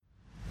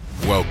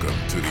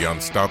Welcome to the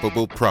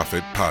Unstoppable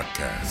Profit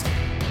Podcast.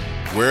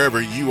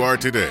 Wherever you are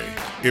today,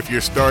 if you're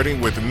starting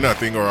with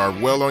nothing or are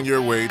well on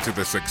your way to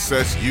the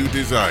success you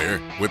desire,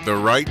 with the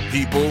right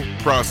people,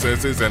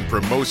 processes, and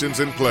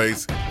promotions in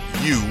place,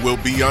 you will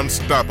be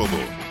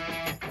unstoppable.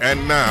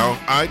 And now,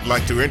 I'd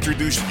like to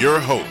introduce your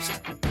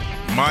host,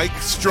 Mike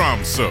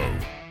Stromsoe.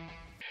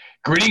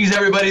 Greetings,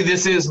 everybody.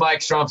 This is Mike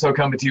Stromsoe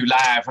coming to you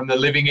live from the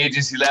Living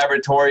Agency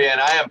Laboratory, and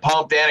I am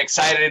pumped and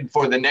excited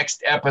for the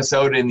next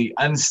episode in the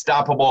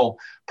Unstoppable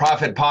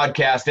Profit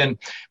Podcast. And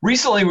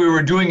recently, we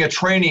were doing a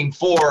training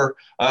for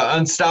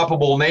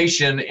Unstoppable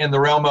Nation in the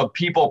realm of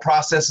people,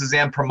 processes,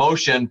 and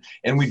promotion,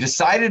 and we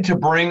decided to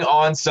bring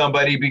on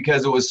somebody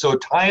because it was so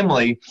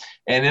timely,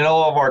 and in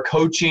all of our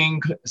coaching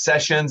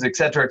sessions, et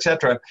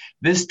cetera,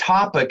 this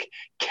topic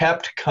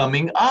kept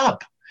coming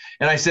up.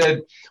 And I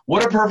said,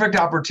 what a perfect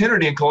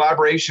opportunity in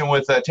collaboration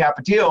with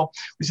Tapatio.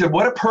 We said,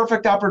 what a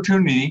perfect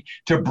opportunity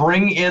to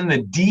bring in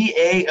the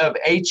DA of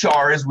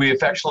HR, as we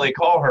affectionately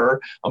call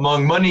her,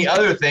 among many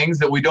other things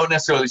that we don't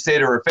necessarily say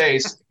to her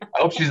face. I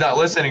hope she's not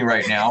listening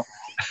right now.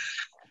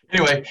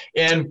 Anyway,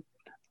 and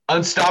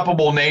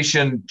Unstoppable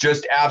Nation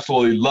just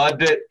absolutely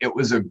loved it. It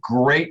was a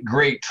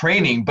great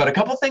training. But a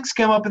couple things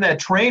came up in that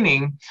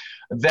training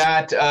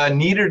that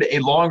needed a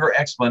longer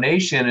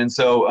explanation. And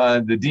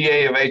so the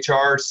DA of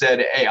HR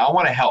said, hey, I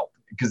want to help,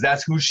 because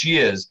that's who she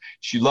is.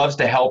 She loves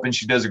to help, and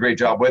she does a great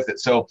job with it.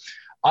 So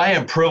I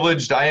am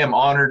privileged, I am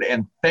honored,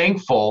 and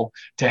thankful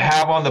to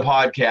have on the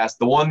podcast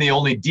the one, the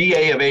only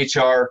DA of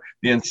HR,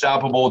 the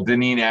unstoppable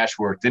Deneen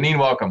Ashworth. Deneen,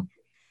 welcome.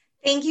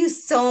 Thank you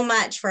so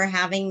much for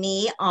having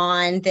me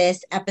on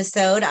this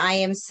episode. I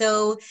am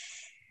so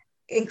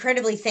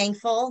incredibly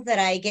thankful that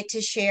I get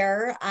to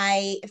share.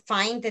 I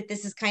find that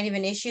this is kind of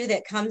an issue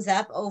that comes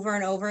up over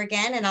and over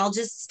again, and I'll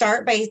just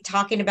start by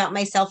talking about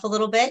myself a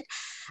little bit.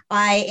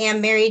 I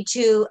am married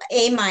to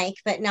a Mike,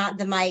 but not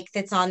the Mike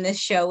that's on this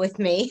show with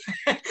me.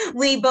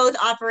 We both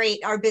operate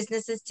our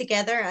businesses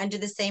together under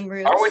the same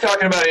roof. Are we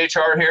talking about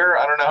HR here?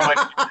 I don't know how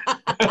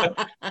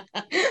much.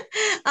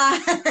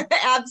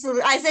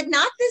 Absolutely. I said,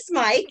 not this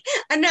Mike,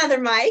 another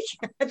Mike.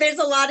 There's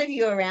a lot of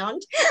you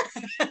around.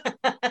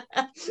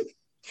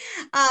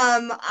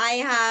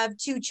 I have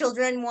two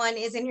children. One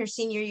is in her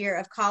senior year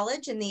of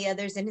college and the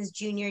other's in his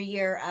junior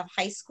year of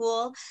high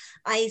school.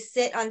 I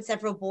sit on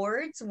several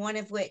boards, one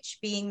of which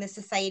being the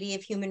Society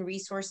of Human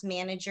Resource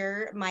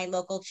Manager, my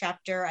local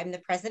chapter. I'm the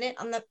president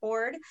on that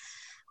board.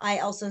 I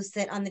also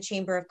sit on the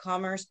Chamber of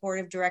Commerce Board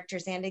of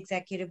Directors and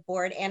Executive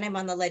Board, and I'm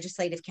on the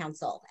Legislative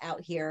Council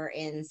out here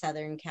in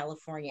Southern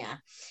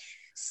California.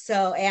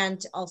 So,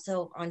 and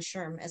also on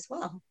SHRM as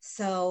well.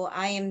 So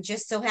I am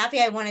just so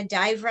happy. I want to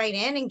dive right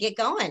in and get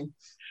going.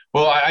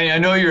 Well, I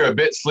know you're a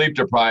bit sleep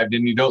deprived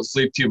and you don't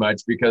sleep too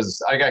much,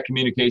 because I got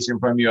communication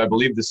from you, I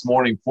believe this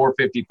morning,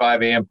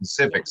 4:55 a.m.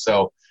 Pacific.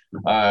 So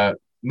no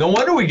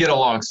wonder we get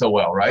along so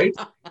well, right?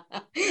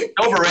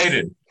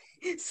 Overrated.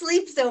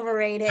 Sleep's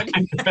overrated.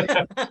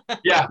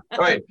 Yeah. All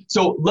right.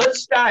 So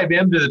let's dive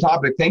into the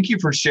topic. Thank you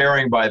for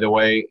sharing, by the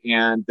way.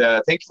 And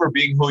thank you for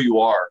being who you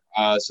are.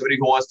 Somebody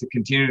who wants to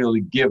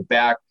continually give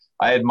back.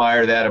 I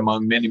admire that,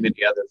 among many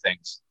other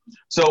things.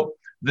 So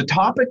the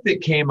topic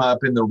that came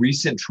up in the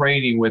recent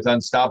training with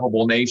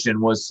Unstoppable Nation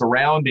was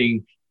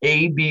surrounding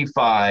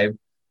AB5,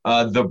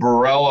 the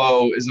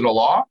Borrello, is it a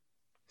law?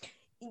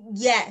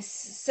 Yes.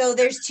 So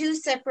there's two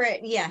separate,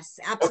 yes,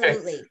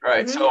 absolutely. Okay. All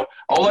right. Mm-hmm. So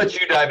I'll let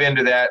you dive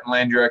into that and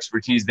land your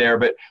expertise there.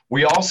 But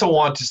we also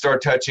want to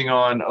start touching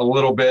on a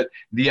little bit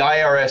the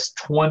IRS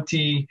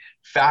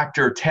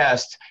 20-factor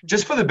test,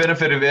 just for the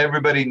benefit of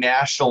everybody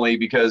nationally,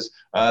 because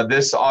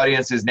this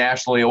audience is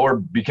nationally or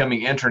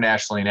becoming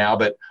internationally now.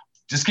 But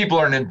just keep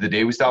learning. The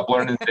day we stop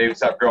learning, the day we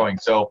stop growing.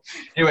 So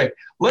anyway,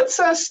 let's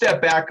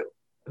step back.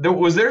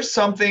 Was there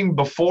something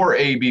before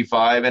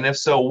AB5? And if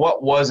so,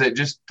 what was it?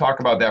 Just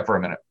talk about that for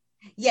a minute.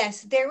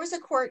 Yes, there was a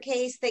court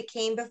case that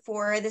came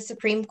before the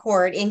Supreme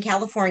Court in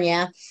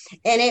California,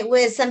 and it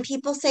was, some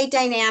people say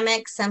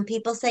Dynamics, some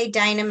people say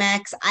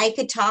Dynamex. I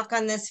could talk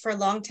on this for a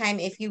long time.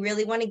 If you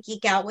really want to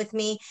geek out with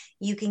me,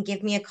 you can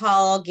give me a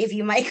call. I'll give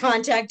you my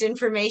contact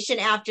information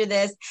after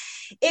this.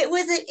 It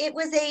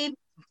was a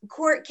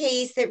court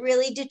case that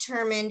really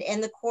determined,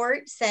 and the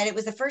court said it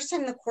was the first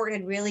time the court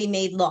had really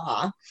made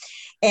law,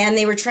 and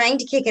they were trying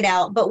to kick it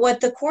out. But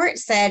what the court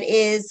said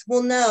is,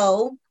 well,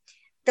 no,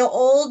 the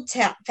old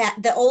test,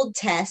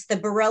 the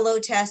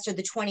Borrello test, or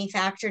the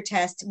 20-factor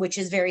test, which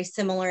is very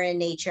similar in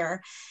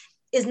nature,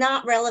 is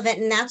not relevant.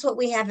 And that's what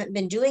we haven't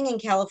been doing in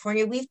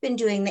California. We've been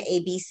doing the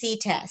ABC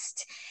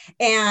test.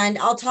 And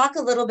I'll talk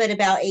a little bit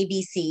about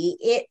ABC.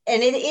 It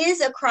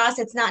is across,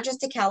 it's not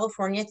just a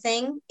California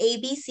thing.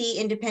 ABC,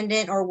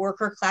 independent or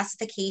worker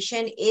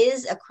classification,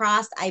 is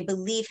across, I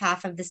believe,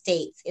 half of the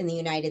states in the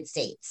United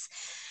States.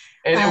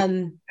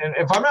 And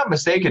if I'm not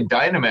mistaken,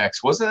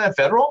 Dynamex, wasn't that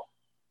federal?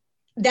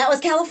 That was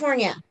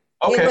California.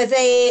 Okay.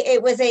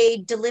 It was a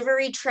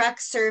delivery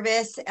truck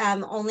service,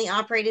 only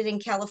operated in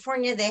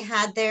California. They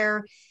had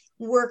their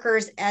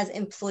workers as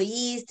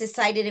employees,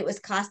 decided it was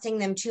costing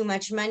them too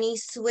much money,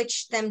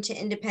 switched them to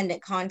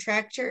independent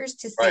contractors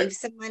to save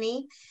some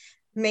money.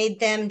 made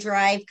them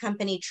drive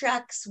company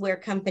trucks, wear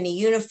company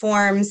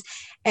uniforms,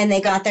 and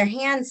they got their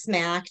hands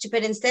smacked.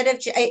 But instead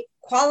of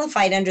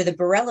qualified under the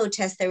Borello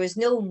test, there was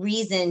no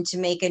reason to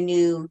make a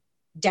new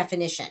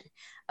definition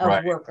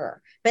of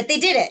worker, but they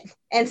did it.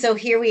 And so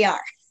here we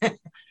are.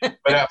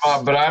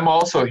 But I'm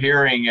also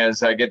hearing,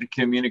 as I get to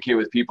communicate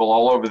with people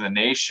all over the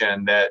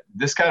nation, that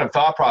this kind of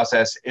thought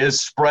process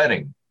is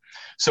spreading.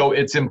 So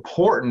it's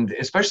important,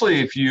 especially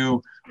if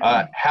you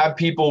have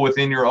people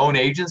within your own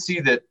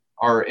agency that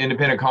are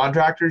independent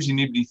contractors, you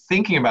need to be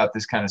thinking about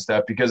this kind of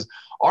stuff, because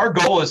our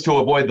goal is to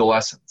avoid the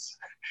lessons.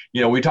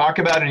 You know, we talk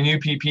about in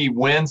UPP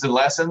wins and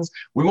lessons.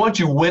 We want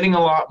you winning a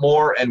lot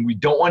more, and we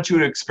don't want you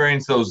to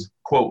experience those,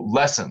 quote,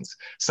 lessons.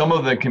 Some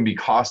of them can be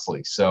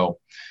costly. So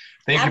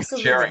thank you for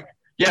sharing.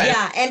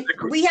 Yeah, and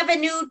we have a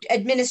new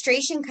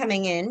administration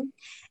coming in,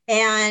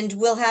 and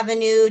we'll have a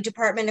new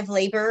Department of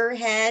Labor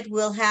head.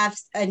 We'll have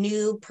a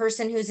new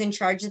person who's in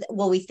charge of,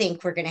 we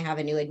think we're going to have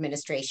a new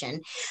administration.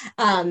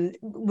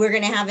 We're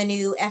going to have a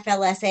new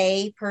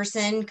FLSA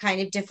person kind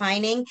of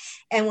defining.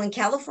 And when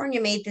California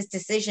made this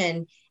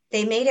decision,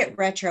 they made it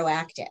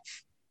retroactive.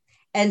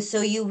 And so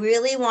you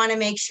really want to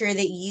make sure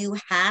that you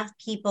have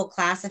people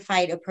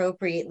classified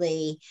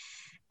appropriately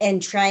and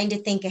trying to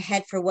think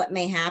ahead for what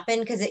may happen,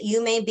 because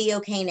you may be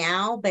okay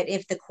now, but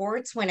if the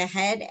courts went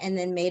ahead and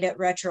then made it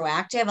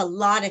retroactive, a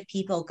lot of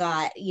people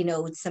got,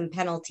 some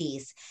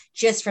penalties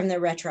just from the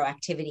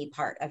retroactivity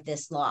part of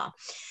this law.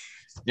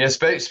 Yeah,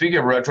 speaking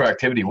of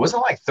retroactivity,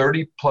 wasn't it like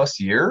 30 plus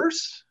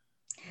years?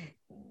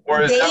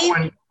 Or is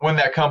that when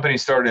that company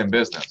started in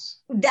business?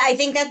 I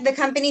think that the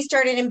company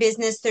started in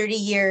business 30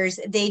 years.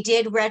 They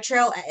did the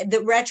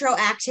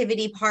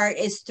retroactivity part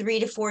is 3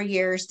 to 4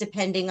 years,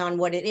 depending on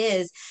what it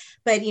is.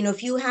 But,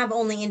 if you have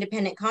only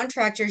independent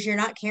contractors, you're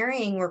not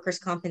carrying workers'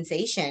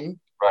 compensation.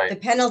 Right. The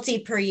penalty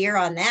per year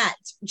on that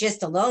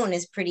just alone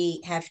is pretty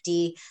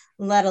hefty,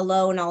 let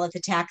alone all of the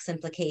tax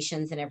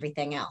implications and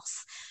everything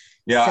else.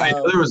 Yeah, I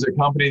know there was a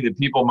company that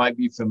people might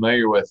be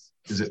familiar with.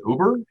 Is it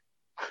Uber?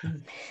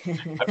 I'm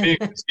being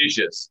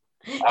facetious.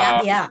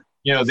 Yeah.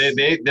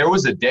 There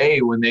was a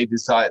day when they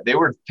decided they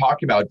were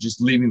talking about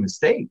just leaving the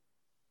state.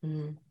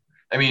 Mm-hmm.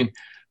 I mean,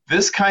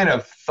 this kind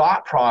of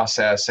thought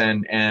process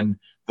and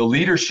the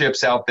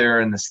leaderships out there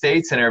in the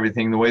states and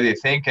everything, the way they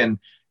think and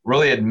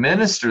really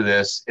administer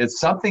this, it's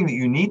something that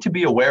you need to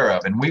be aware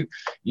of. And we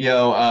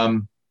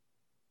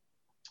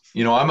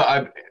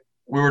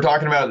were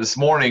talking about it this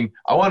morning.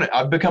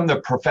 I've become the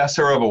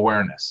professor of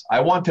awareness.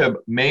 I want to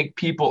make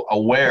people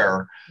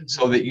aware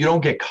so that you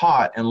don't get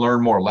caught and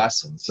learn more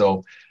lessons.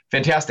 So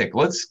fantastic.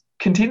 Let's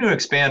continue to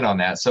expand on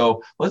that.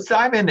 So let's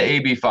dive into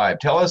AB5.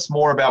 Tell us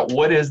more about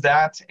what is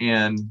that.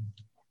 And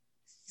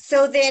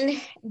so then,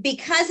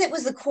 because it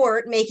was the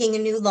court making a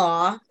new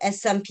law,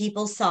 as some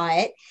people saw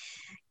it,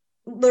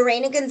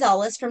 Lorena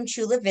Gonzalez from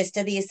Chula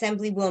Vista, the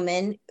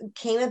assemblywoman,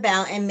 came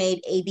about and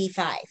made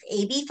AB5.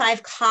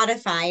 AB5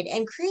 codified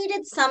and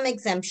created some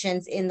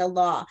exemptions in the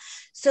law.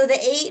 So the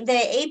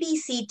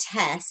ABC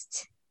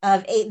test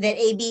that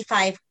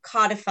AB5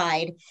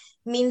 codified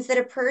means that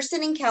a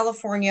person in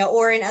California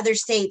or in other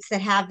states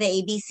that have the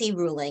ABC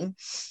ruling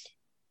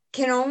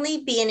can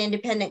only be an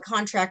independent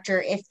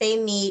contractor if they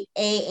meet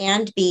A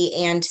and B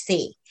and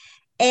C.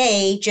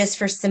 A, just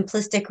for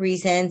simplistic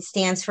reasons,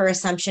 stands for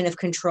assumption of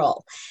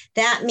control.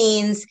 That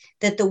means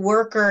that the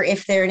worker,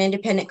 if they're an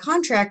independent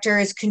contractor,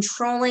 is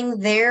controlling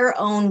their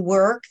own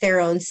work, their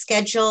own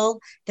schedule,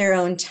 their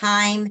own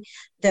time,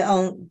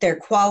 their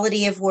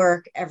quality of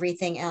work,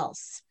 everything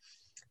else.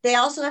 They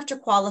also have to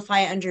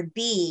qualify under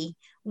B,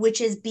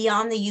 which is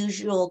beyond the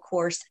usual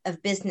course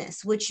of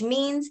business, which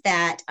means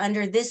that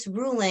under this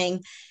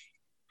ruling,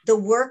 the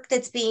work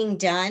that's being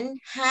done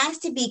has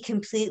to be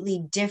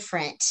completely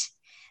different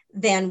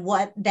than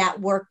what that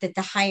work that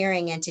the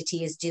hiring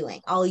entity is doing.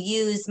 I'll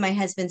use my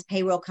husband's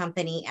payroll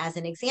company as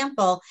an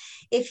example.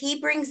 If he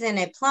brings in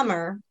a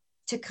plumber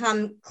to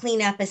come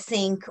clean up a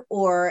sink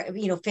or,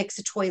 fix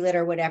a toilet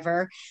or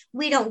whatever,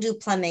 we don't do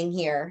plumbing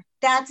here.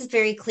 That's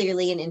very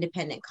clearly an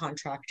independent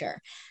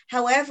contractor.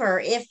 However,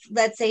 if,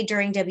 let's say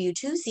during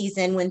W-2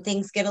 season, when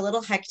things get a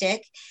little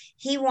hectic,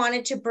 he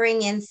wanted to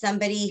bring in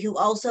somebody who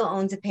also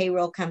owns a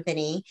payroll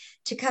company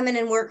to come in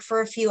and work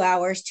for a few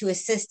hours to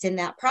assist in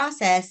that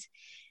process,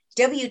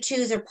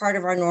 W-2s are part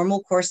of our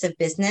normal course of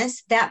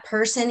business. That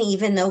person,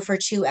 even though for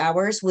 2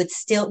 hours, would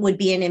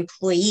be an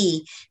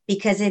employee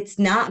because it's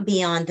not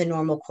beyond the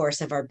normal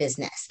course of our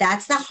business.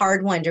 That's the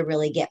hard one to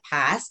really get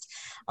past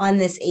on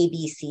this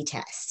ABC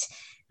test.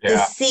 Yeah.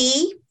 The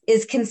C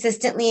is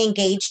consistently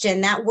engaged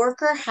in. That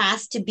worker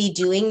has to be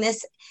doing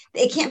this.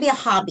 It can't be a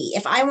hobby.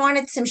 If I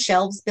wanted some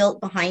shelves built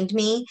behind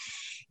me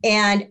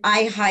and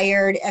I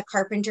hired a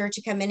carpenter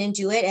to come in and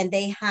do it, and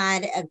they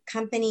had a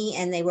company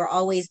and they were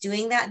always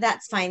doing that,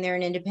 that's fine. They're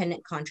an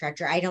independent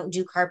contractor. I don't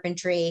do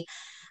carpentry,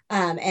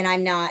 and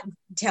I'm not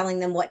telling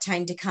them what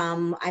time to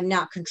come. I'm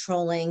not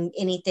controlling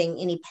anything,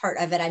 any part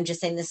of it. I'm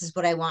just saying, this is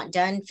what I want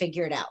done.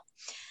 Figure it out.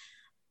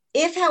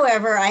 If,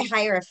 however, I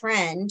hire a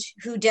friend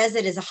who does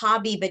it as a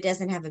hobby but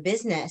doesn't have a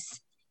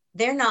business,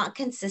 they're not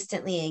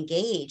consistently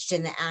engaged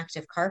in the act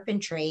of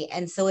carpentry.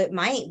 And so it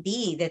might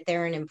be that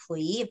they're an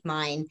employee of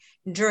mine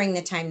during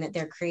the time that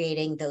they're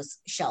creating those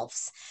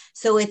shelves.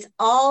 So it's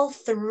all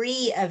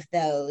three of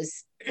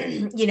those,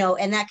 and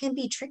that can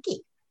be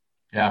tricky.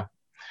 Yeah.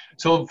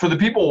 So for the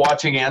people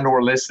watching and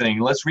or listening,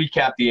 let's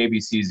recap the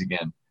ABCs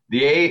again.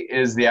 The A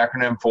is the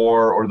acronym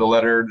for, or the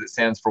letter that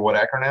stands for what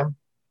acronym?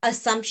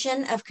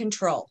 Assumption of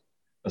control.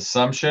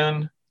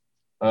 Assumption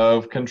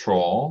of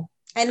control.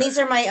 And these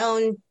are my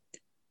own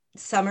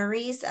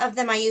summaries of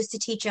them. I used to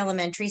teach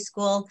elementary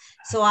school,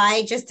 so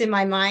I just in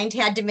my mind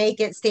had to make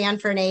it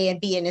stand for an A, a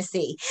B, and a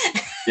C.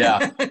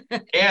 Yeah.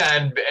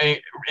 And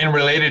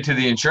related to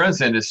the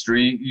insurance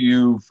industry,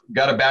 you've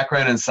got a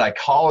background in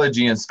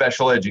psychology and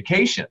special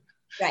education.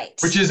 Right.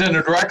 Which is in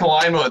a direct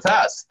alignment with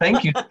us.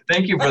 Thank you.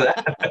 Thank you for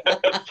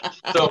that.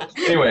 So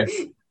anyway,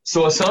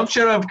 so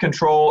assumption of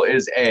control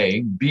is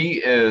A.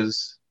 B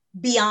is?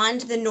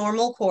 Beyond the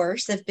normal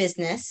course of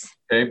business.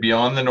 Okay,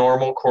 beyond the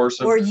normal course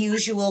of. Or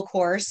usual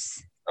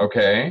course.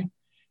 Okay.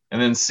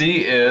 And then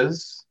C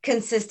is?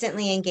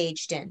 Consistently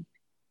engaged in.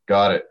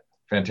 Got it.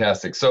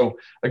 Fantastic. So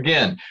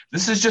again,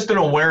 this is just an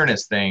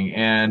awareness thing.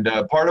 And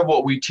part of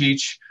what we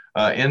teach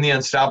in the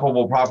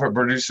Unstoppable Profit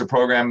Producer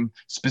Program,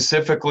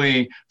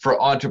 specifically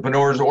for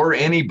entrepreneurs or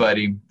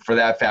anybody for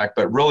that fact,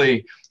 but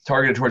really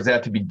targeted towards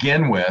that to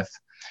begin with,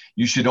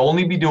 you should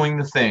only be doing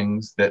the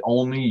things that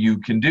only you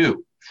can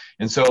do.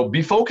 And so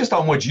be focused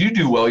on what you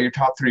do well, your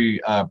top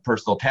three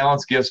personal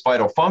talents, gifts,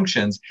 vital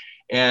functions,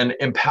 and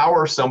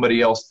empower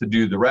somebody else to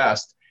do the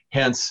rest.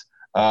 Hence,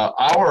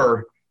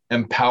 our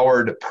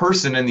empowered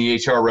person in the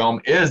HR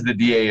realm is the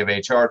DA of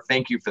HR.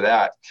 Thank you for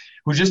that,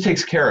 who just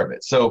takes care of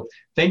it. So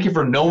thank you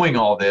for knowing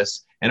all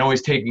this and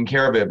always taking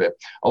care of it.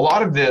 A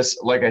lot of this,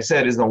 like I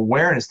said, is an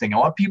awareness thing. I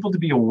want people to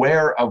be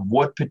aware of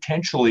what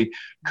potentially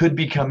could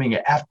be coming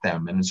at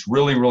them, and it's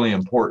really, really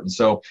important.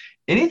 So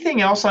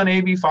anything else on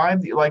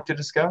AB5 that you'd like to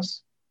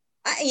discuss?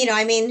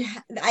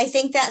 I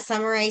think that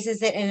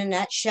summarizes it in a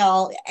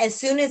nutshell. As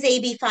soon as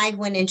AB5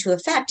 went into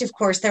effect, of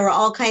course, there were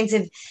all kinds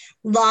of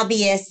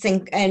lobbyists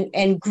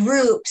and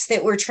groups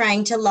that were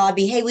trying to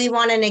lobby, hey, we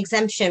want an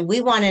exemption, we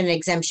want an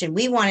exemption,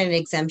 we want an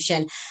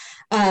exemption.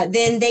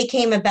 Then they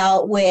came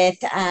about with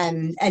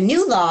a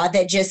new law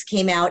that just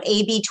came out,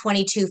 AB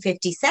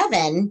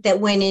 2257,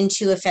 that went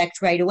into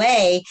effect right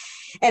away.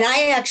 And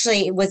I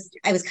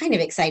was kind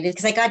of excited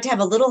because I got to have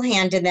a little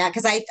hand in that,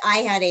 because I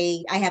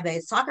have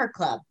a soccer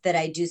club that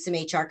I do some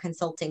HR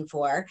consulting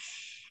for.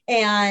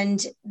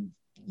 And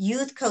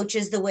youth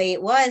coaches, the way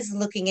it was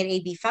looking at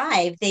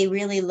AB5, they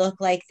really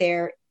look like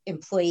they're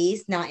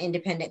employees, not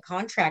independent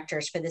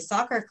contractors for the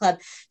soccer club.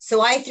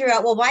 So I threw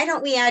out, well, why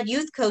don't we add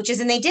youth coaches?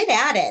 And they did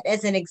add it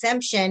as an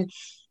exemption.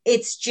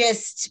 It's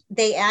just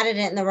they added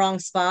it in the wrong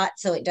spot,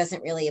 so it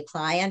doesn't really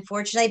apply,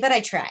 unfortunately. But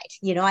I tried.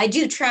 I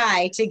do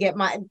try to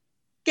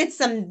get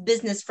some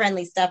business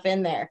friendly stuff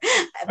in there,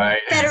 right,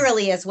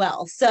 federally as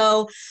well.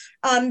 So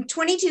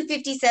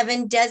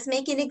 2257 does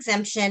make an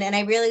exemption, and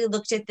I really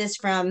looked at this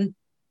from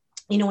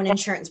an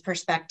insurance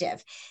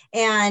perspective.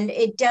 And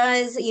it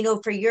does,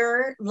 for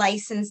your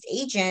licensed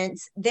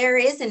agents, there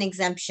is an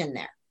exemption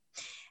there.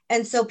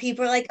 And so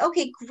people are like,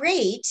 okay,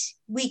 great.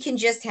 We can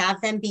just have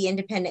them be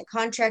independent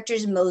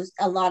contractors.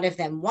 A lot of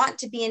them want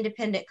to be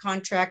independent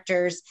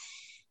contractors.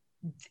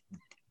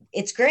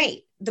 It's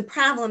great. The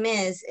problem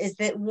is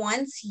that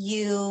once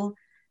you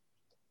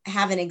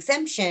have an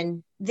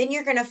exemption, then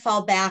you're going to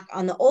fall back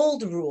on the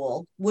old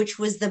rule, which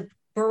was the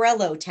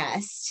Borello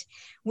test,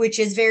 which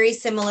is very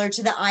similar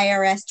to the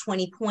IRS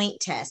 20-point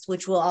test,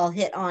 which we'll all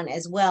hit on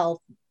as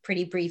well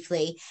pretty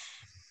briefly.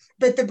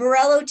 But the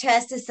Borello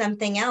test is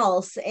something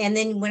else. And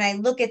then when I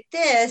look at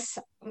this,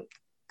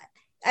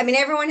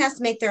 everyone has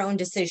to make their own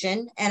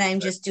decision, and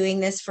I'm just doing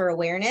this for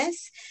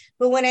awareness.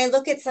 But when I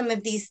look at some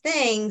of these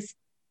things,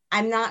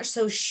 I'm not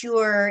so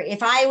sure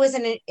if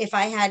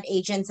I had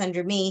agents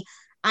under me,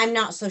 I'm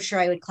not so sure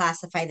I would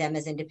classify them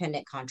as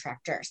independent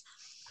contractors.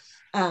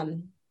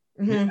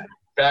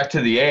 Back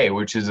to the A,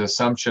 which is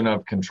assumption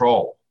of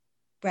control.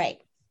 Right.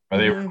 Are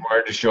they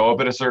required to show up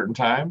at a certain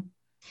time?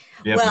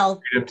 Do you have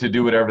freedom to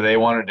do whatever they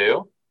want to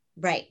do?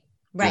 Right.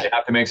 Do they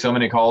have to make so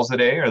many calls a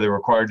day? Are they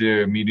required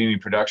to meet any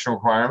production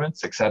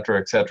requirements, et cetera,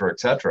 et cetera, et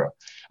cetera?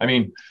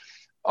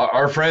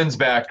 Our friends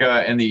back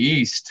in the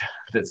East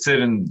that sit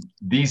in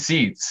these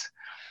seats,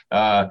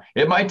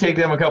 it might take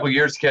them a couple of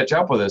years to catch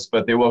up with us,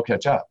 but they will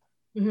catch up.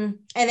 Mm-hmm.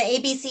 And the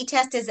ABC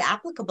test is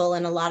applicable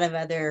in a lot of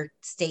other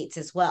states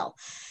as well.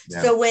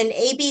 Yeah. So when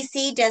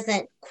ABC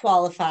doesn't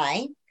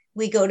qualify,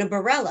 we go to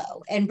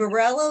Borello. And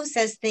Borello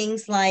says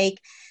things like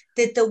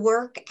that the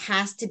work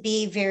has to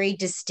be very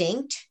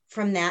distinct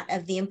from that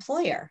of the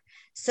employer.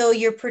 So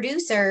your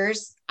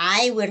producers,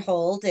 I would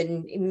hold,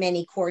 and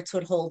many courts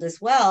would hold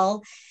as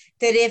well,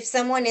 that if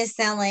someone is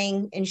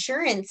selling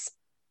insurance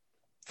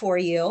for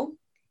you,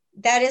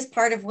 that is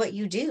part of what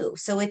you do.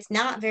 So it's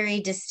not very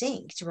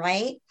distinct,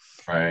 right?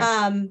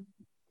 Right.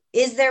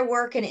 Is their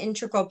work an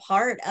integral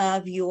part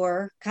of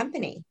your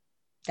company?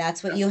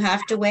 That's what you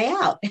have to weigh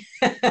out.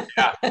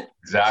 Yeah,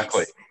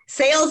 exactly.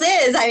 Sales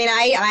is, I mean,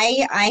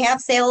 I have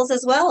sales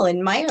as well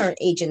in my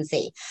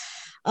agency.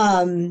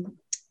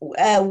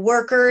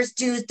 Workers,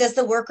 does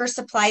the worker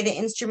supply the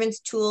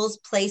instruments, tools,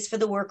 place for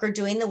the worker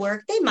doing the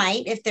work? They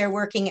might if they're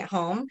working at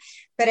home.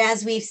 But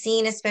as we've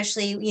seen,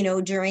 especially,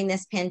 during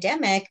this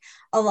pandemic,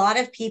 a lot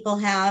of people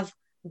have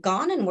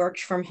gone and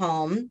worked from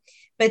home,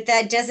 but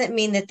that doesn't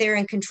mean that they're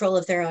in control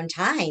of their own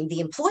time.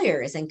 The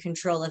employer is in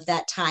control of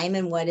that time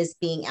and what is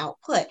being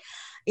output.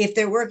 If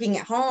they're working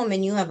at home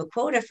and you have a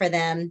quota for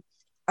them,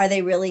 are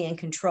they really in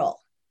control?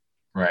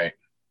 Right.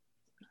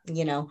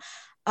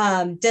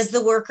 Does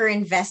the worker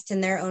invest in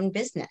their own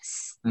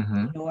business?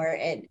 Mm-hmm. Or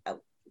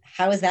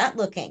how is that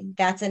looking?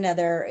 That's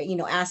another,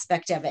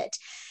 aspect of it.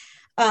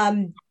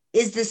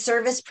 Is the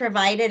service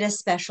provided a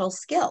special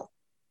skill?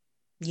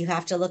 You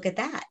have to look at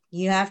that.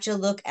 You have to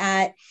look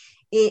at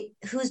it.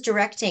 Who's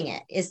directing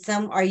it?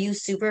 Are you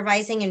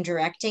supervising and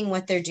directing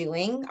what they're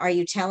doing? Are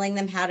you telling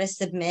them how to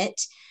submit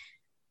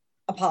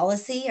a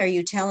policy? Are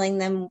you telling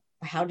them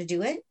how to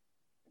do it?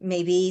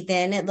 Maybe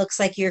then it looks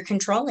like you're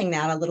controlling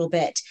that a little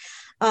bit.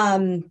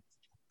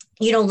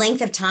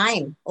 Length of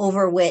time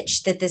over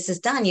which that this is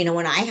done.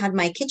 When I had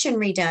my kitchen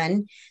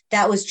redone,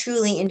 that was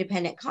truly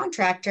independent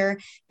contractor,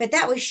 but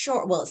that was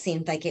short. Well, it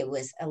seemed like it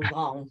was a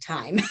long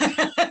time,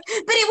 but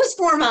it was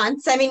 4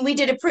 months. I mean, we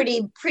did a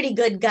pretty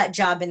good gut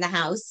job in the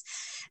house,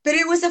 but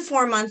it was a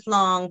 4-month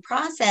long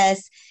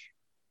process.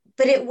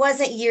 But it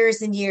wasn't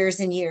years and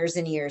years and years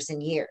and years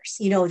and years.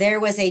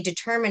 There was a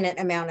determinate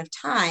amount of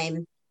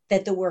time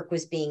that the work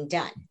was being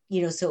done,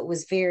 so it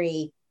was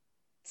very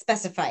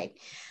specified.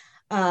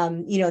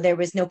 There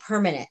was no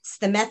permanence.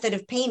 The method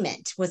of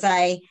payment, was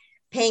I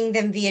paying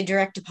them via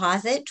direct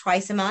deposit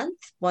twice a month,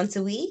 once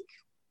a week,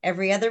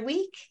 every other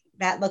week?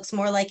 That looks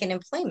more like an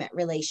employment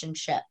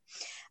relationship.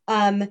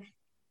 Can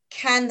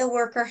the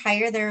worker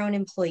hire their own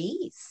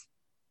employees?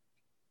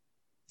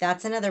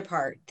 That's another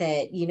part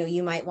that,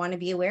 you might want to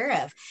be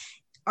aware of.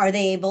 Are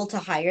they able to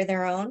hire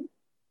their own?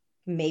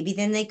 Maybe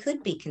then they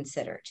could be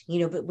considered,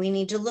 but we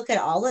need to look at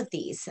all of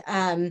these.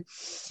 Can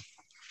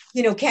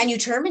you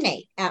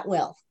terminate at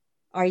will?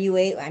 Are you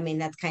I mean,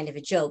 that's kind of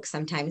a joke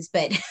sometimes,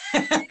 but,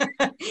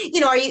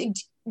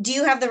 do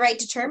you have the right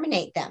to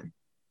terminate them?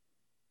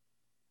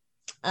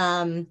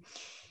 And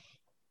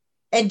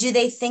do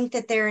they think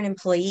that they're an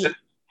employee?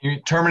 You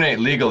terminate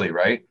legally,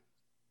 right?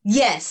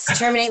 Yes,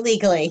 terminate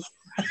legally.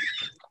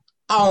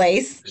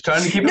 Always. Just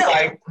trying to keep it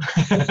light.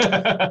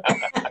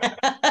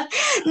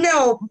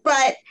 No,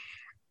 but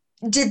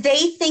do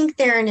they think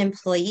they're an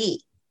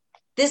employee?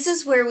 This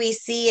is where we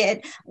see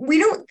it.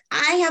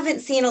 I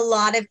haven't seen a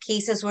lot of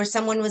cases where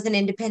someone was an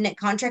independent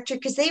contractor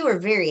because they were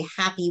very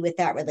happy with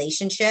that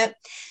relationship.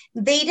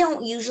 They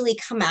don't usually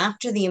come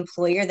after the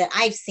employer that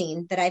I've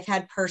seen, that I've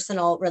had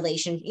personal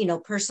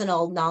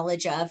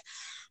knowledge of.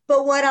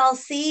 But what I'll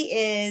see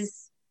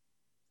is,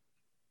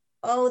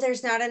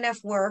 there's not enough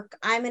work,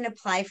 I'm going to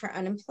apply for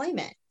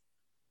unemployment.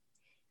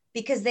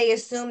 Because they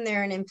assume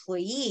they're an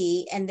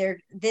employee, and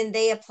then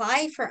they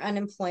apply for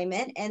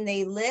unemployment and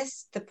they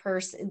list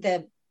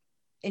the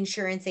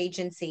insurance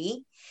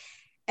agency,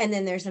 and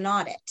then there's an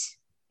audit.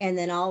 And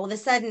then all of a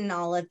sudden,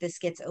 all of this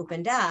gets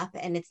opened up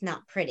and it's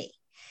not pretty.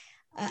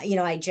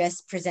 I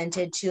just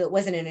presented it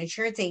wasn't an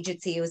insurance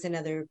agency, it was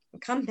another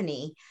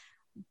company.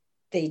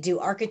 They do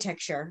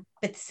architecture,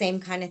 but the same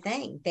kind of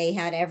thing. They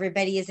had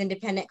everybody as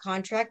independent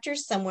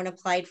contractors. Someone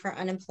applied for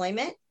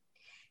unemployment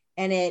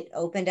and it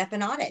opened up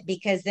an audit,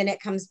 because then it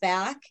comes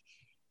back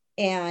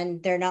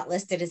and they're not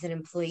listed as an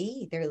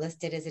employee. They're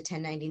listed as a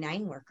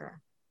 1099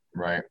 worker.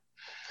 Right.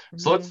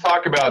 So let's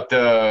talk about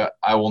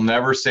I will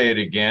never say it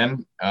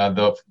again.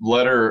 The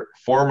letter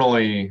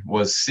formerly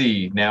was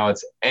C. Now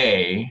it's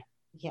A.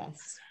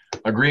 Yes.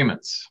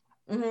 Agreements.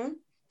 Mm-hmm.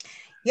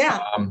 Yeah.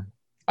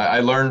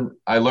 I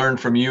learned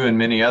from you and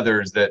many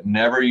others that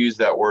never use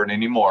that word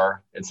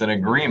anymore. It's an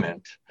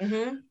agreement,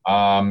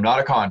 not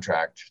a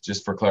contract,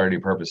 just for clarity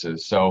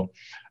purposes. So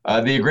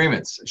the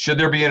agreements, should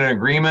there be an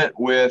agreement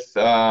with,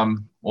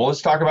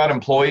 let's talk about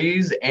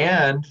employees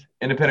and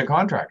independent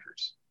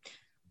contractors.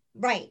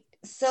 Right.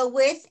 So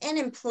with an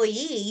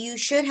employee, you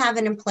should have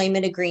an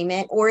employment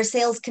agreement or a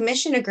sales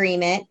commission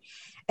agreement.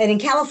 And in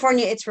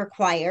California, it's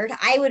required.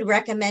 I would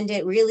recommend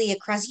it really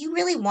across. You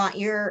really want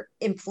your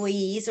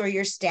employees or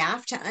your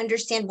staff to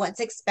understand what's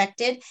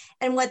expected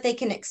and what they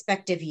can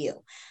expect of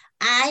you.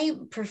 I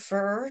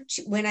prefer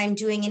when I'm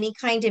doing any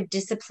kind of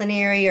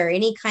disciplinary or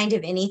any kind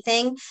of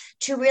anything,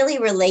 to really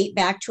relate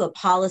back to a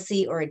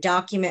policy or a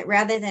document,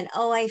 rather than,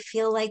 I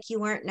feel like you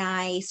weren't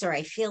nice, or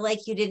I feel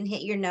like you didn't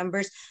hit your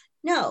numbers.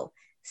 No.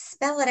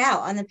 Spell it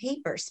out on the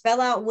paper. Spell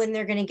out when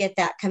they're going to get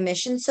that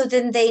commission, so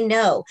then they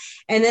know.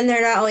 And then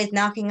they're not always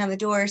knocking on the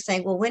door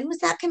saying, well, when was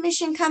that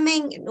commission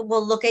coming?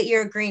 We'll look at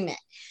your agreement.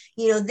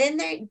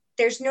 Then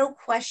there's no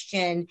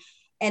question.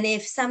 And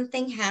if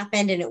something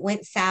happened and it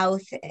went sour,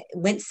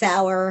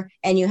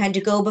 and you had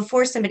to go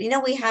before somebody,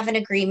 we have an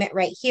agreement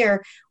right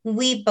here.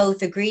 We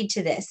both agreed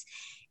to this.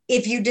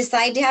 If you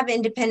decide to have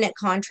independent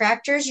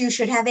contractors, you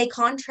should have a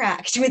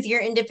contract with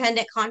your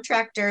independent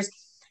contractors.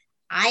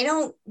 I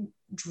don't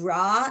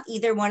draw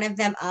either one of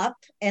them up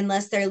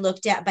unless they're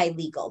looked at by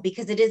legal,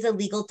 because it is a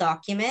legal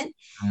document.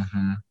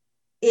 Mm-hmm.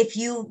 If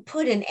you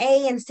put an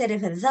A instead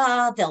of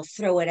a they'll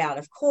throw it out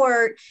of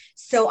court.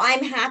 So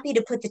I'm happy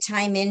to put the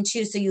time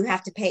into, so you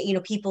have to pay,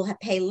 people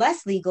pay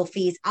less legal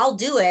fees. I'll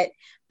do it,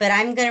 but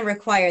I'm going to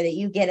require that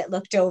you get it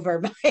looked over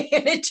by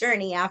an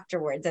attorney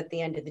afterwards at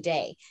the end of the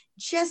day,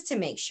 just to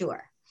make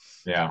sure.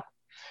 Yeah.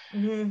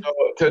 Mm-hmm.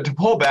 So to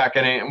pull back,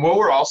 and what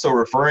we're also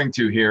referring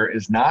to here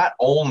is not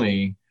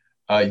only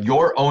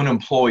your own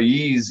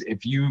employees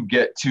if you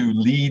get to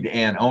lead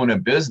and own a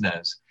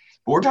business,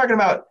 but we're talking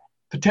about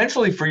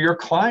potentially for your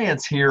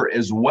clients here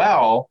as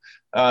well.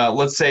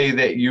 Let's say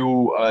that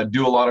you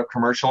do a lot of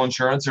commercial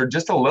insurance or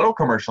just a little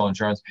commercial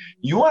insurance.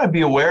 You want to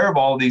be aware of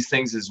all of these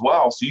things as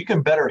well, so you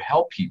can better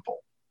help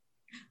people.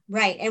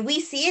 Right. And we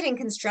see it in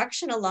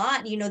construction a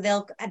lot.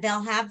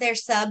 They'll have their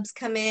subs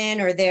come in,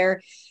 or their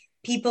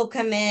people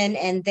come in,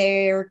 and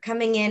they're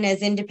coming in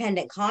as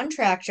independent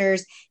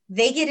contractors.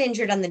 They get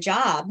injured on the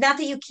job. Not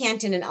that you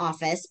can't in an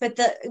office, but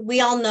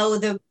we all know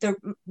the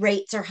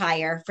rates are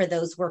higher for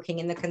those working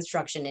in the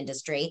construction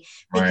industry,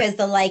 because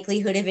the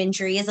likelihood of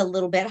injury is a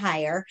little bit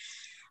higher.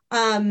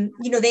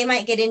 They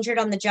might get injured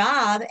on the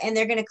job and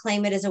they're going to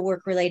claim it as a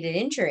work-related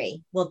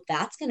injury. Well,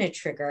 that's going to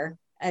trigger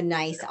a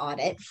nice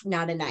audit,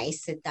 not a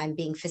nice, I'm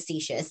being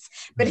facetious,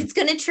 but it's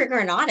going to trigger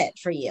an audit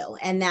for you.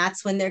 And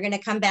that's when they're going to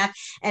come back.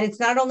 And it's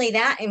not only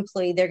that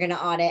employee they're going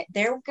to audit,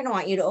 they're going to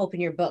want you to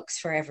open your books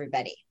for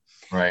everybody.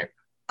 Right.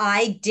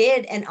 I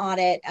did an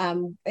audit,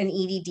 an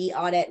EDD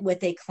audit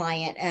with a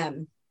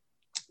client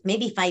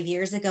maybe 5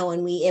 years ago,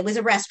 and it was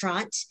a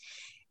restaurant,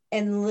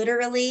 and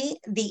literally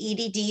the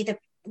EDD, the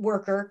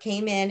worker,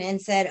 came in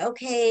and said,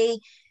 okay,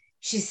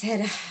 she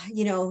said,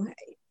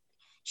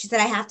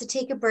 I have to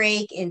take a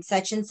break in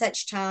such and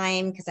such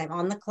time because I'm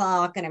on the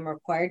clock and I'm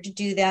required to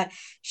do that.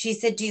 She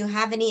said, do you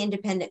have any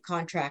independent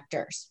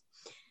contractors?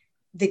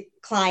 The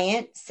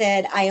client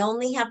said, I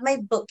only have my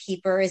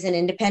bookkeeper as an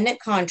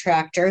independent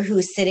contractor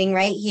who's sitting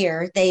right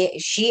here.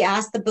 She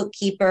asked the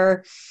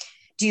bookkeeper,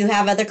 do you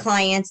have other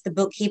clients? The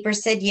bookkeeper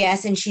said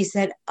yes. And she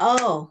said,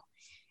 oh,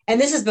 and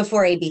this is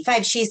before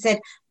AB5. She said,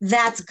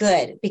 that's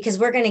good, because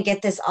we're going to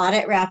get this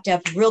audit wrapped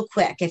up real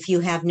quick if you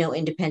have no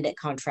independent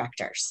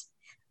contractors.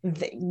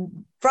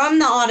 From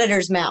the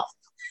auditor's mouth.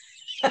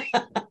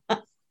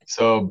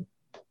 So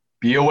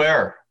be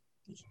aware.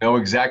 Know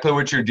exactly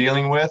what you're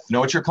dealing with. Know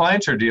what your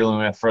clients are dealing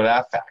with, for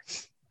that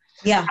fact.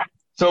 Yeah.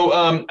 So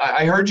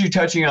I heard you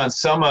touching on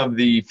some of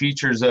the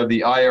features of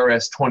the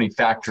IRS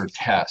 20-factor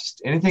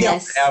test. Anything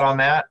else to add on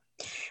that?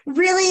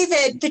 Really,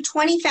 the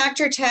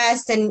 20-factor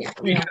test, and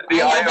the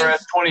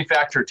IRS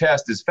 20-factor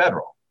test is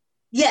federal.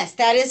 Yes,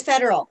 that is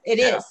federal. It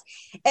is.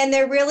 And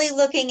they're really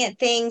looking at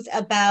things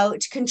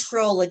about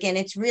control. Again,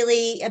 it's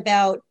really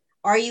about,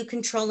 are you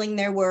controlling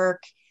their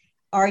work?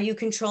 Are you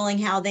controlling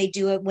how they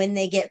do it, when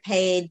they get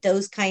paid,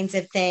 those kinds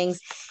of things.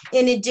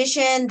 In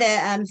addition,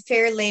 the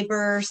Fair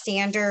Labor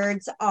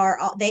Standards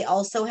they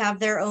also have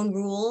their own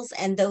rules,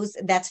 and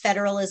that's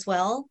federal as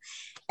well.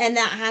 And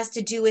that has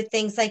to do with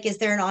things like, is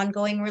there an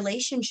ongoing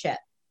relationship?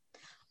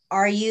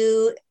 Are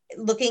you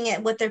looking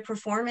at what their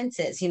performance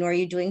is? Are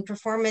you doing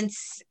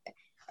performance?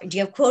 Do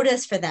you have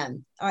quotas for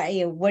them?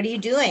 What are you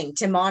doing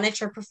to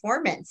monitor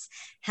performance?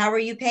 How are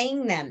you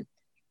paying them?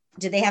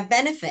 Do they have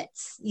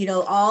benefits?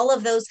 All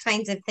of those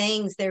kinds of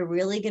things they're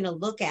really going to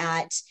look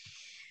at,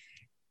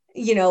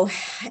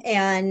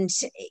 and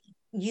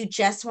you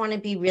just want to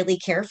be really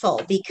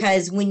careful,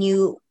 because when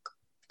you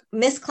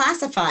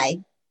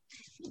misclassify,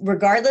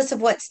 regardless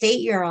of what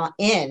state you're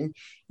in,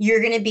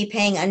 you're going to be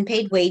paying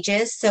unpaid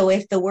wages. So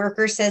if the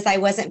worker says, I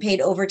wasn't paid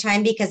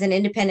overtime, because an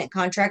independent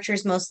contractor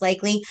is most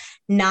likely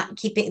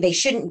they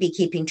shouldn't be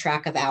keeping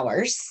track of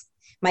hours.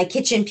 My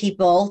kitchen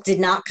people did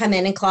not come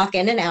in and clock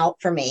in and out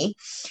for me.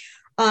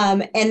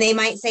 And they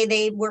might say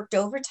they worked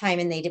overtime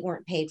and they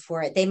weren't paid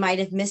for it. They might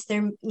have missed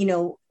their,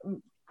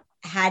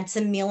 had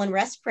some meal and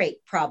rest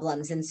break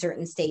problems in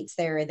certain states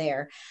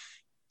there.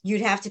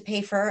 You'd have to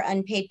pay for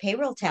unpaid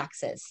payroll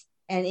taxes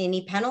and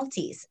any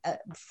penalties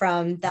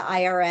from the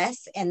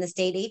IRS and the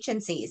state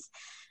agencies.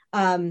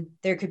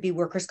 There could be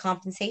workers'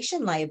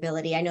 compensation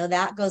liability. I know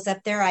that goes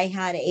up there. I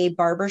had a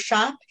barber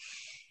shop,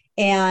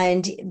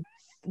 and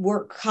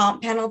work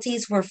comp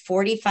penalties were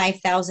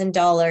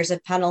 $45,000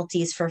 of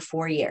penalties for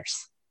 4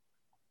 years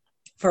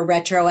for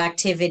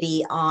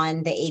retroactivity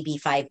on the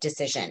AB5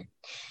 decision.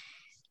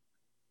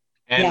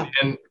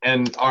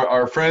 And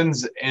our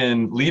friends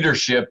in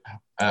leadership,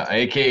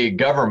 aka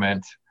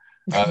government,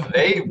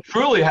 they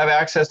truly have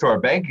access to our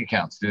bank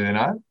accounts, do they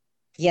not?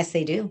 Yes,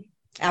 they do.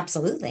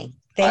 Absolutely.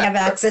 They have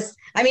access.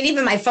 I mean,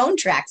 even my phone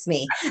tracks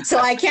me. So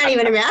I can't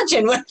even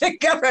imagine what the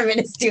government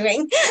is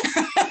doing.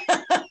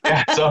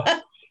 So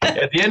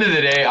at the end of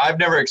the day, I've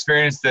never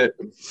experienced it,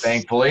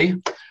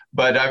 thankfully,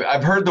 but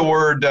I've heard the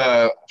word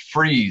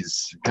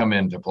freeze come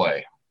into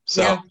play.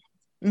 So. Yeah.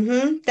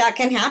 That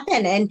can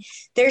happen. And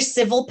there's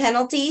civil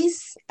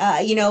penalties,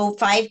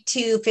 $5,000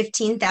 to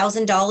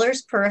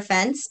 $15,000 per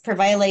offense, per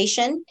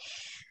violation.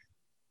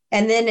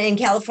 And then in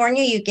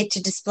California, you get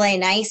to display a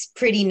nice,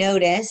 pretty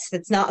notice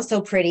that's not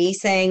so pretty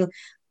saying,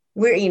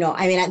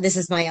 this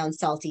is my own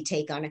salty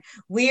take on it.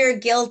 We're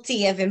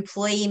guilty of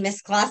employee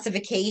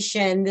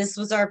misclassification. This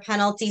was our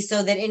penalty,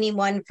 so that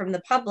anyone from the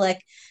public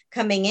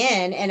coming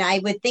in, and I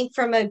would think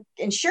from an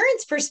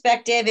insurance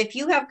perspective, if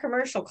you have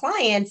commercial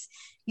clients,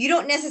 you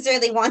don't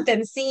necessarily want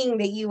them seeing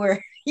that you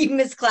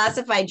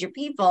misclassified your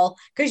people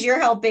because you're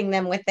helping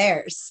them with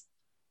theirs.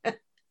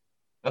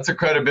 That's a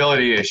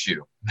credibility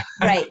issue.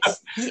 Right.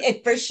 Yeah,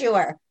 for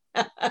sure.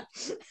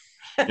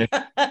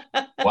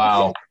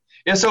 Wow.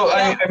 Yeah. So,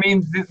 yeah. I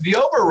mean, the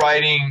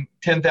overriding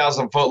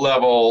 10,000 foot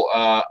level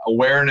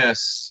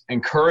awareness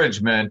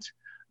encouragement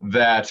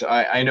that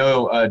I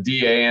know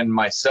DA and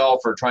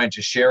myself are trying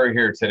to share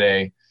here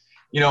today,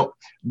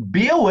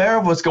 be aware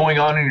of what's going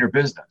on in your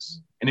business.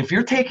 And if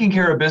you're taking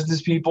care of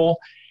business people,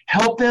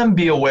 help them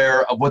be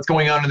aware of what's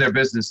going on in their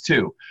business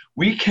too.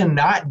 We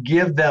cannot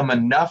give them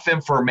enough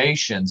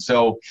information.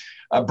 So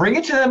bring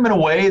it to them in a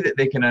way that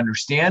they can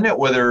understand it,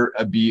 whether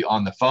it be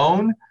on the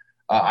phone.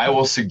 I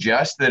will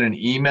suggest that an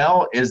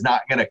email is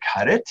not going to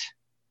cut it.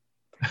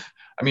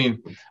 I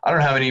mean, I don't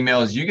know how many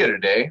emails you get a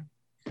day.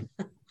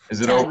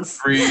 Is it over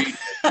three?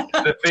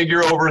 The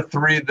figure over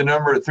three, the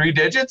number 3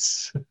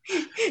 digits?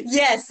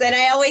 Yes. And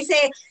I always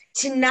say,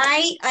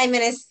 tonight I'm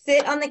going to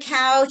sit on the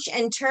couch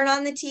and turn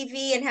on the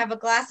TV and have a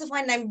glass of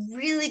wine. And I'm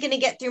really going to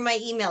get through my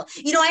email.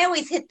 I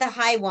always hit the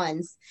high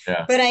ones,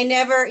 but I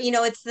never,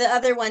 it's the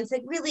other ones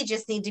that really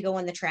just need to go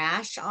in the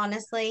trash,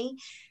 honestly.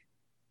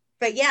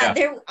 But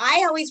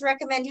I always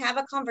recommend have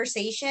a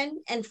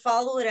conversation and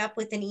follow it up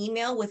with an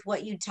email with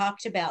what you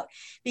talked about,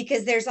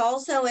 because there's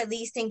also, at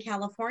least in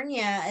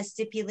California, a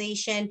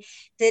stipulation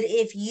that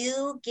if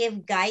you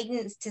give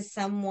guidance to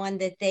someone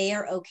that they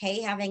are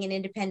okay having an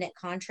independent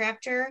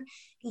contractor,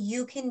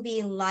 you can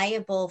be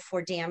liable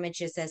for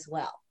damages as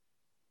well.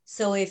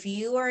 So if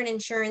you are an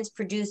insurance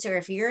producer,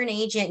 if you're an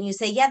agent and you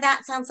say, yeah,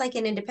 that sounds like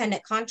an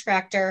independent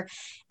contractor,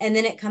 and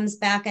then it comes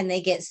back and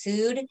they get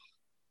sued,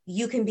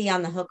 you can be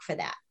on the hook for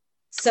that.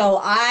 So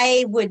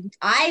I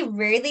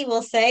rarely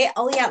will say,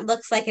 oh yeah, it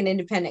looks like an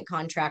independent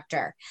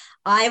contractor.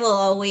 I will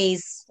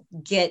always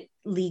get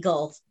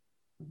legal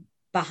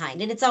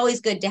behind. And it's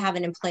always good to have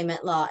an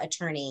employment law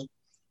attorney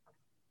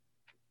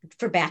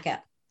for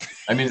backup.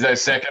 I mean, I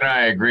second or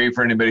I agree.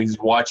 For anybody who's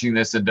watching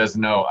this and doesn't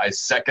know, I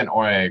second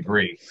or I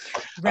agree.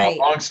 Right.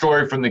 Long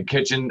story from the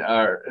kitchen,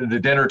 the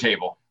dinner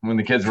table when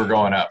the kids were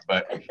growing up.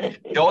 But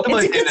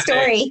ultimately, it's a good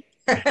story.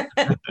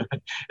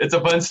 It's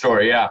a fun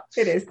story, yeah.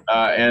 It is.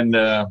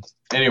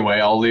 Anyway,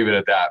 I'll leave it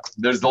at that.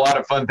 There's a lot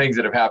of fun things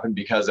that have happened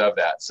because of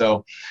that.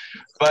 So,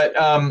 but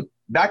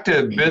back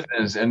to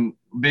business and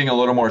being a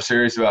little more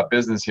serious about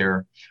business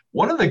here.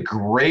 One of the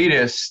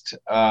greatest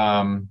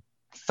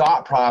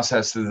thought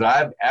processes that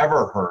I've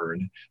ever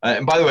heard,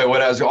 and by the way,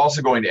 what I was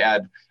also going to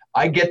add,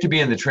 I get to be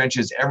in the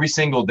trenches every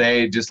single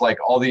day, just like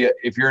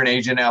if you're an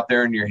agent out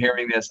there and you're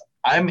hearing this,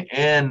 I'm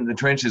in the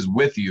trenches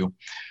with you.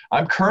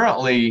 I'm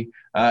currently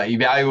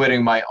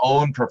evaluating my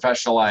own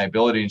professional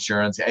liability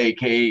insurance,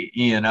 aka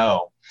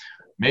E&O.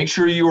 Make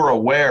sure you are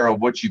aware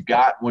of what you've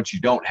got and what you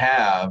don't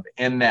have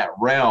in that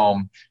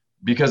realm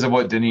because of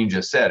what Deneen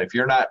just said. If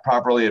you're not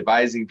properly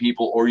advising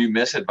people or you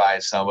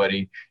misadvise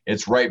somebody,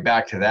 it's right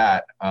back to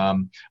that.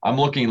 I'm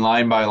looking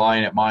line by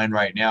line at mine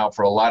right now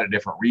for a lot of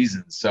different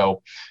reasons.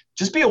 So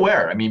just be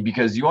aware,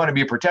 because you want to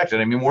be protected.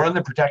 We're in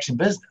the protection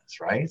business,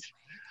 right?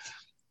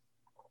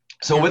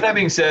 So with that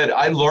being said,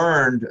 I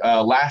learned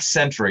last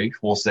century,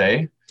 we'll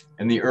say,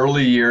 in the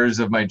early years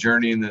of my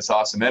journey in this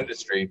awesome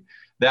industry,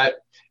 that,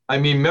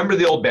 remember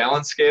the old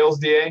balance scales,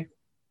 DA?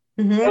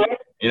 Mm-hmm.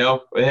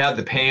 It had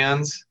the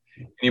pans,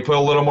 and you put a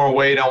little more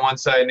weight on one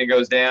side and it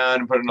goes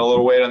down, and put in a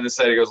little weight on this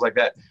side, it goes like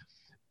that.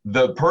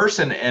 The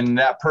person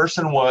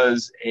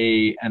was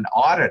an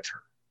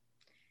auditor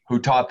who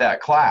taught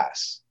that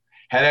class,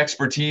 had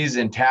expertise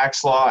in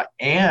tax law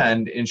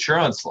and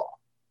insurance law.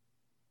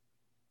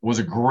 Was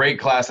a great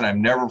class, and I've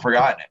never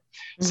forgotten it.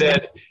 Mm-hmm.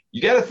 Said,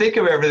 you got to think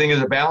of everything as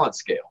a balance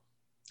scale.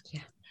 Yeah.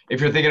 If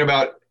you're thinking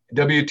about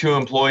W-2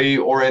 employee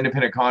or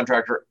independent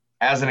contractor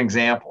as an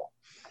example.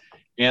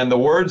 And the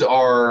words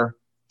are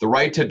the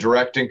right to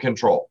direct and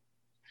control.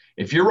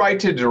 If your right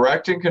to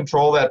direct and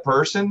control that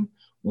person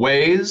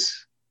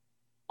weighs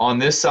on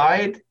this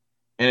side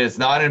and it's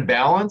not in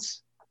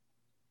balance,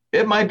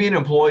 it might be an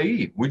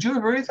employee. Would you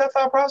agree with that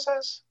thought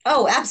process?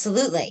 Oh,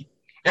 absolutely.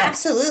 Yeah.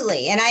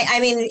 Absolutely. And I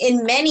mean,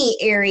 in many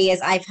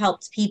areas, I've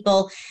helped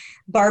people,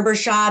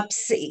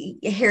 barbershops,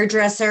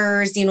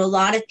 hairdressers, a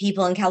lot of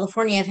people in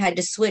California have had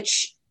to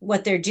switch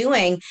what they're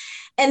doing.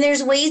 And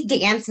there's ways,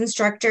 dance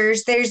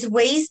instructors, there's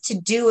ways to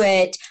do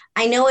it.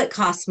 I know it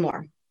costs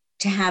more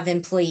to have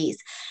employees,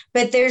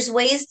 but there's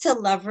ways to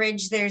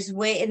leverage.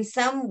 In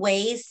some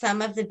ways,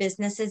 some of the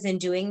businesses in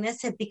doing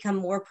this have become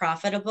more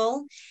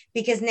profitable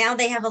because now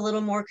they have a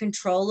little more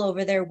control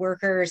over their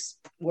workers'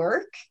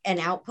 work and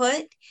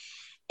output.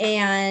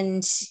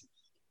 And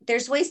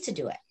there's ways to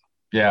do it.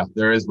 Yeah,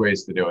 there is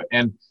ways to do it.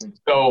 And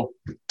so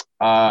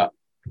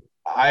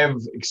I've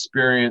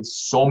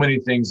experienced so many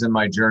things in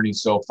my journey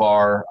so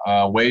far,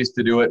 ways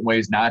to do it and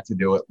ways not to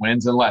do it,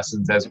 wins and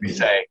lessons, as we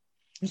say.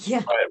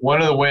 Yeah. But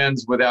one of the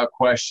wins, without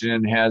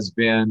question, has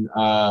been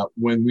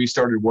when we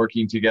started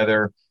working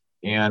together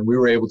and we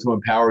were able to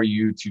empower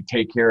you to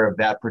take care of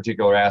that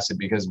particular asset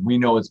because we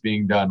know it's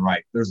being done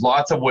right. There's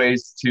lots of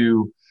ways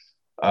to,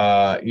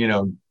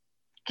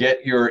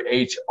 get your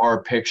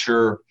HR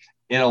picture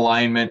in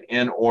alignment,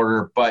 in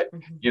order. But,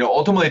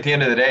 ultimately at the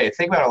end of the day,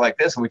 think about it like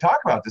this, and we talk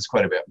about this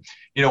quite a bit.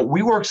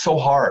 We work so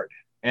hard.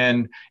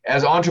 And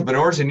as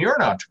entrepreneurs, and you're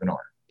an entrepreneur.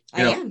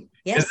 I am.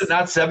 Yes. Is it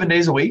not 7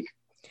 days a week?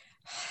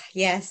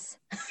 Yes.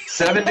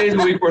 7 days a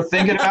week we're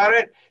thinking about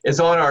it.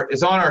 It's on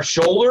our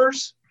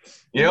shoulders.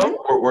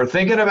 We're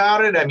thinking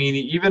about it. I mean,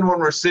 even when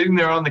we're sitting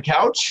there on the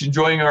couch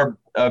enjoying our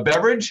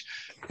beverage,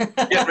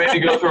 getting ready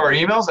to go through our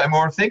emails,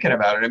 we're thinking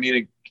about it. I mean,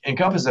 it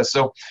encompasses us.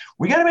 So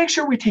we got to make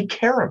sure we take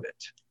care of it.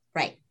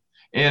 Right.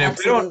 And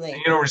Absolutely. if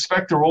we don't,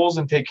 respect the rules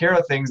and take care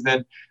of things,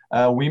 then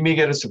we may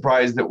get a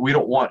surprise that we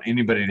don't want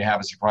anybody to have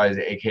a surprise,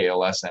 aka a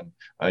lesson.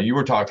 You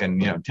were talking,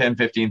 $10,000,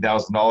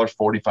 $15,000,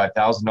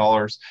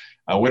 $45,000.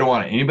 We don't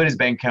want anybody's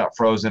bank account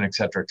frozen, et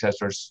cetera, et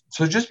cetera.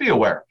 So just be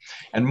aware.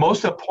 And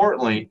most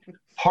importantly,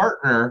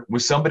 partner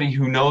with somebody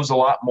who knows a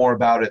lot more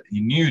about it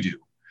than you do.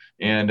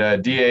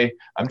 And DA,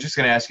 I'm just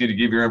going to ask you to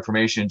give your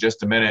information in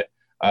just a minute.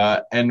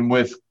 And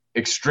with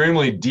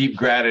extremely deep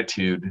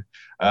gratitude,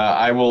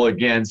 I will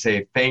again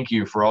say thank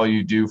you for all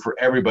you do for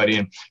everybody.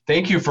 And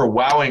thank you for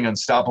wowing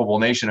Unstoppable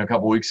Nation a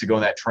couple weeks ago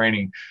in that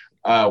training.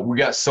 We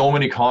got so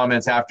many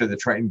comments after the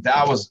training.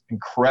 That was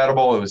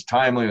incredible. It was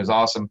timely. It was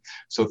awesome.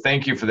 So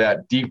thank you for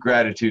that. Deep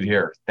gratitude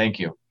here. Thank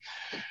you.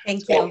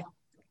 Thank you.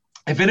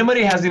 If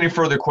anybody has any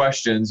further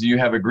questions, you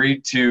have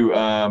agreed to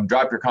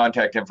drop your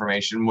contact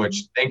information,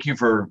 which thank you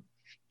for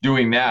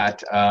doing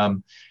that.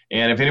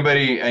 And if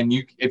anybody,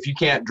 if you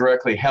can't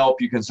directly help,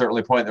 you can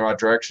certainly point in the right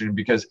direction,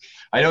 because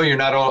I know you're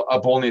not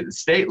up only at the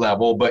state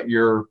level, but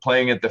you're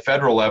playing at the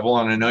federal level.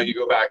 And I know you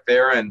go back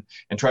there and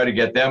try to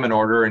get them in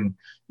order. And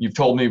you've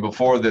told me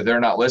before that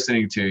they're not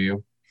listening to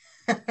you.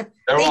 They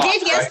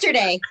did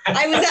yesterday.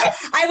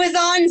 I was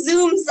on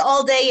Zooms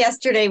all day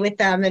yesterday with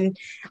them, and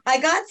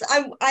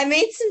I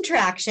made some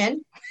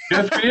traction.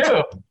 Good for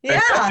you.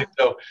 Yeah.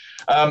 So,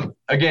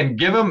 again,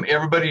 give them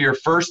everybody your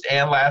first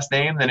and last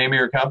name, the name of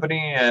your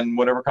company, and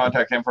whatever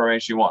contact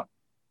information you want.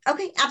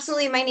 Okay,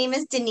 absolutely. My name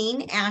is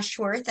Deneen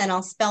Ashworth, and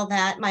I'll spell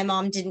that. My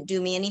mom didn't do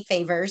me any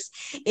favors.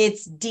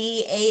 It's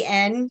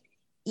DANEEN.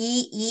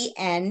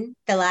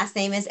 The last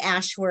name is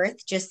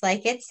Ashworth, just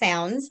like it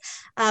sounds.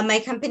 My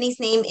company's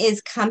name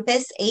is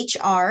Compass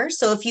HR.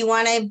 So if you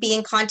want to be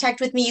in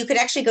contact with me, you could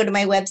actually go to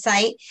my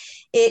website.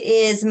 It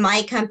is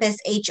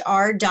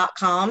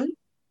mycompasshr.com.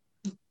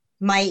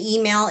 My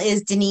email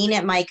is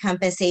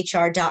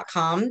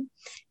Deneen@mycompasshr.com.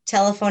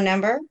 Telephone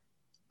number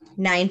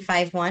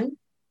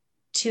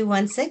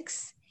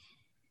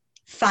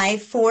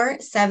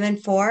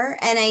 951-216-5474.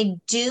 And I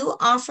do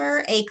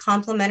offer a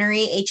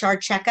complimentary HR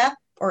checkup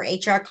or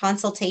HR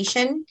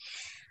consultation.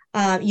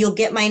 You'll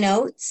get my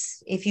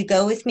notes. If you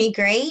go with me,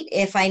 great.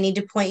 If I need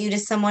to point you to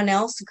someone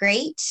else,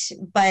 great.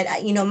 But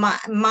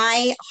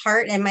my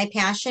heart and my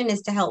passion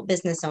is to help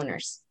business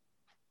owners.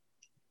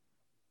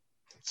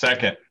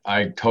 Second,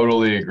 I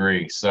totally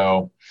agree.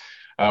 So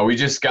we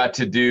just got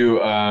to do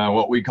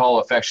what we call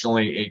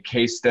affectionately a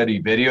case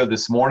study video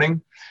this morning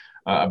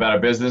about a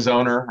business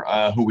owner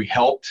who we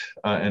helped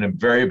in a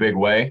very big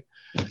way.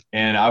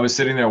 And I was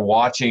sitting there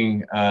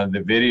watching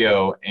the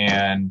video,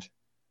 and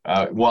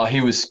while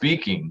he was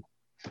speaking,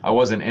 I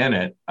wasn't in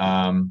it.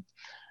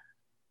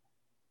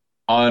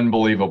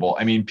 Unbelievable.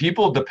 I mean,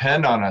 people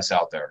depend on us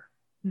out there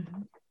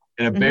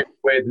in a bigger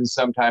way than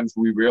sometimes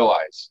we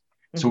realize.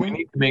 So we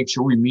need to make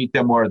sure we meet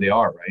them where they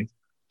are, right?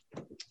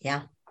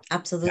 Yeah,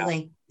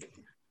 absolutely.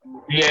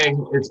 Yeah.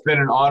 It's been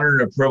an honor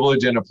and a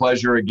privilege and a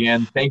pleasure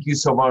again. Thank you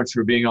so much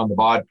for being on the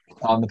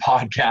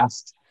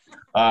podcast.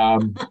 I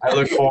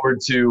look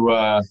forward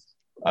to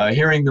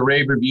hearing the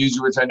rave reviews,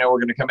 which I know we're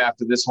going to come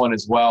after this one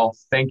as well.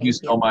 Thank you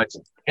so much.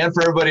 And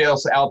for everybody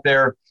else out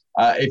there,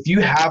 if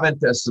you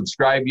haven't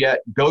subscribed yet,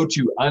 go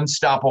to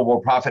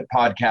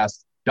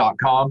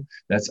unstoppableprofitpodcast.com.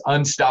 That's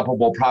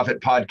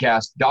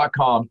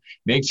unstoppableprofitpodcast.com.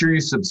 Make sure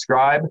you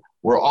subscribe.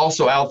 We're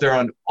also out there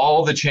on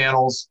all the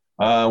channels.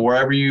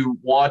 Wherever you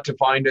want to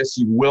find us,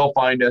 you will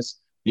find us,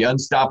 the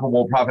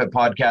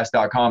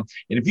unstoppableprofitpodcast.com.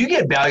 And if you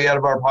get value out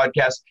of our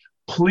podcast,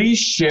 please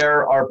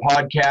share our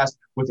podcast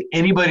with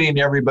anybody and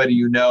everybody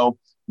you know.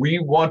 We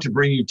want to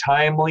bring you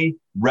timely,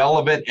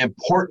 relevant,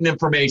 important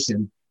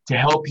information to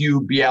help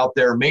you be out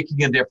there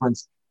making a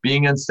difference,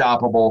 being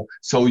unstoppable,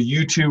 so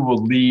you too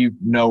will leave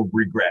no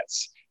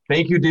regrets.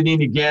 Thank you,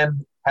 Deneen,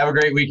 again. Have a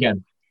great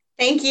weekend.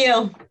 Thank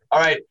you. All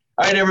right,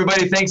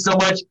 everybody. Thanks so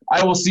much.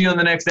 I will see you on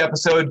the next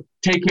episode.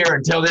 Take care.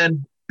 Until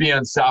then, be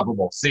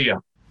unstoppable. See ya.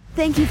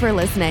 Thank you for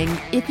listening.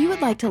 If you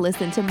would like to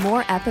listen to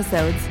more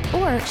episodes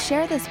or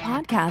share this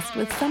podcast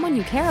with someone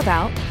you care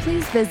about,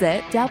 please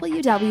visit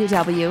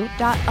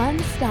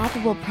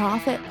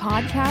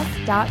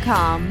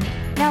www.unstoppableprofitpodcast.com.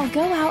 Now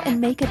go out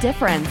and make a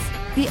difference.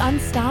 Be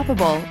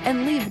unstoppable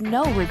and leave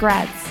no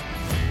regrets.